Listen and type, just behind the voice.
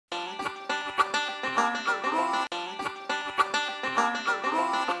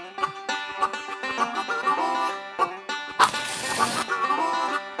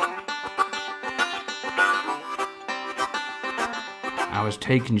was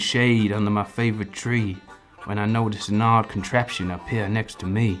taking shade under my favorite tree when I noticed an odd contraption appear next to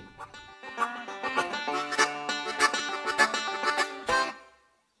me.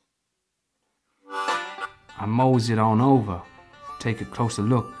 I moseyed on over, take a closer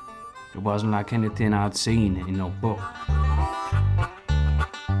look. It wasn't like anything I'd seen in no book.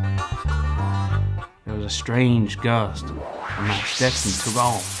 There was a strange gust, and my Stetson took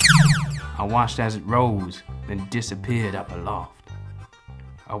off. I watched as it rose, then disappeared up aloft.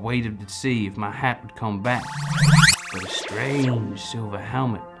 I waited to see if my hat would come back, but a strange silver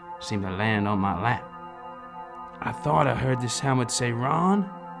helmet seemed to land on my lap. I thought I heard this helmet say, "Ron,"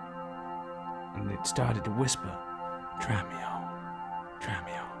 and it started to whisper, "Try me on, try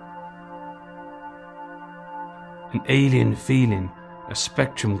me on." An alien feeling, a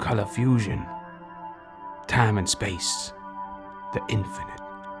spectrum color fusion, time and space, the infinite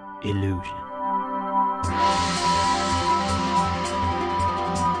illusion.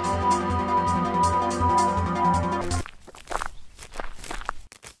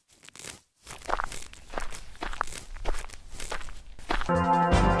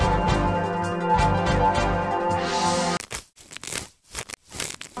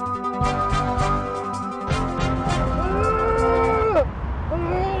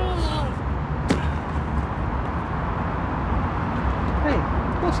 Hey,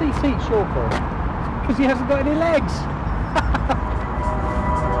 what's he seat short for? Because he hasn't got any legs.